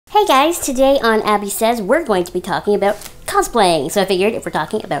Hey guys, today on AbbySays, we're going to be talking about cosplaying. So I figured if we're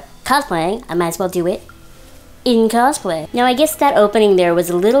talking about cosplaying, I might as well do it in cosplay. Now I guess that opening there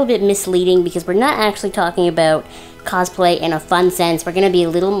was a little bit misleading because we're not actually talking about cosplay in a fun sense. We're going to be a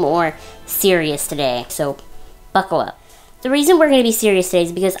little more serious today, so buckle up. The reason we're going to be serious today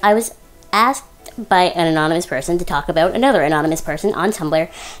is because I was asked by an anonymous person to talk about another anonymous person on Tumblr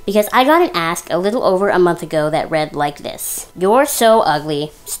because I got an ask a little over a month ago that read like this: "You're so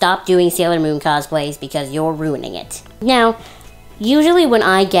ugly, stop doing Sailor Moon cosplays because you're ruining it." Now, usually when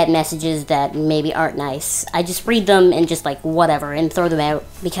I get messages that maybe aren't nice, I just read them and just like whatever and throw them out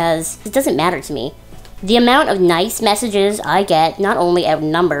because it doesn't matter to me. The amount of nice messages I get not only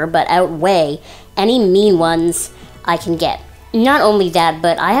outnumber but outweigh any mean ones I can get. Not only that,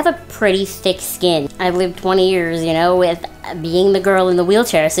 but I have a pretty thick skin. I've lived 20 years, you know, with being the girl in the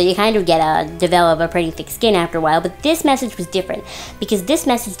wheelchair, so you kind of develop a pretty thick skin after a while. But this message was different because this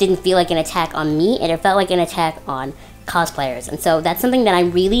message didn't feel like an attack on me, and it felt like an attack on cosplayers. And so that's something that I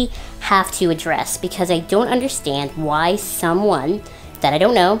really have to address because I don't understand why someone that I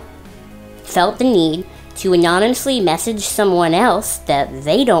don't know felt the need to anonymously message someone else that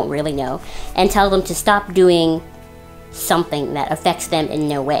they don't really know and tell them to stop doing something that affects them in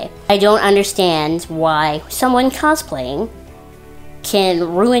no way. I don't understand why someone cosplaying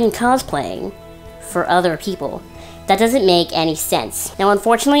can ruin cosplaying for other people. That doesn't make any sense. Now,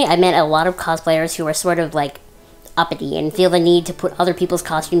 unfortunately, I met a lot of cosplayers who are sort of like uppity and feel the need to put other people's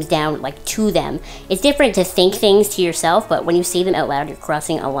costumes down like to them. It's different to think things to yourself, but when you say them out loud, you're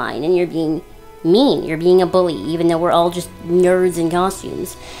crossing a line and you're being mean. You're being a bully, even though we're all just nerds in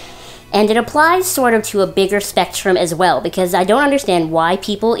costumes. And it applies sort of to a bigger spectrum as well, because I don't understand why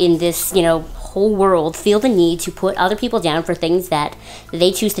people in this, whole world feel the need to put other people down for things that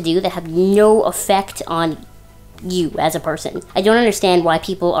they choose to do that have no effect on you as a person. I don't understand why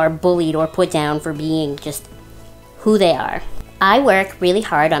people are bullied or put down for being just who they are. I work really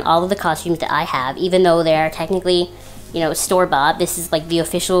hard on all of the costumes that I have, even though they are technically, store-bought. This is like the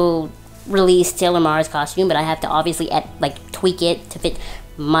official released Sailor Mars costume, but I have to obviously tweak it to fit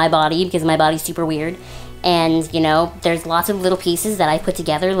my body because my body's super weird. And there's lots of little pieces that I put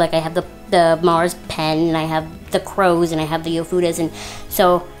together, like I have the Mars pen, and I have the crows, and I have the Yofudas. And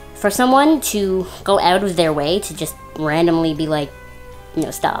so for someone to go out of their way to just randomly be like,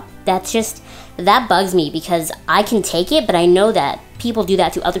 stop, that bugs me because I can take it, but I know that people do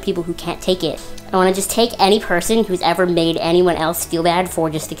that to other people who can't take it. I want to just take any person who's ever made anyone else feel bad for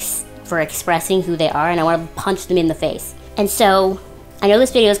for expressing who they are, and I want to punch them in the face. And so I know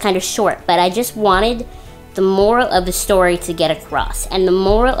this video is kind of short, but I just wanted the moral of the story to get across. And the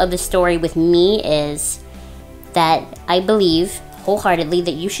moral of the story with me is that I believe wholeheartedly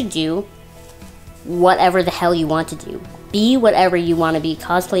that you should do whatever the hell you want to do. Be whatever you want to be.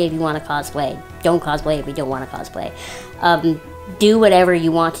 Cosplay if you want to cosplay. Don't cosplay if you don't want to cosplay. Do whatever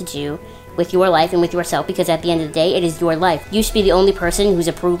you want to do with your life and with yourself, because at the end of the day, it is your life. You should be the only person whose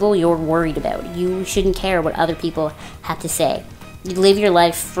approval you're worried about. You shouldn't care what other people have to say. You live your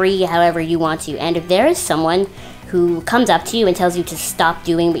life free however you want to. And if there is someone who comes up to you and tells you to stop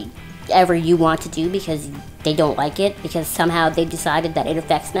doing whatever you want to do because they don't like it, because somehow they decided that it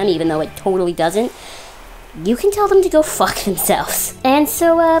affects them even though it totally doesn't, you can tell them to go fuck themselves. And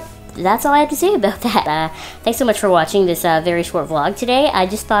so, that's all I have to say about that. Thanks so much for watching this very short vlog today. I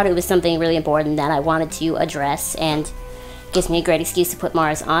just thought it was something really important that I wanted to address, and gives me a great excuse to put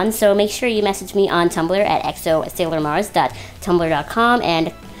Mars on. So make sure you message me on Tumblr at exosailormars.tumblr.com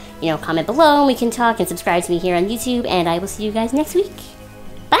and, comment below and we can talk, and subscribe to me here on YouTube, and I will see you guys next week.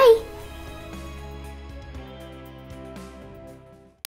 Bye!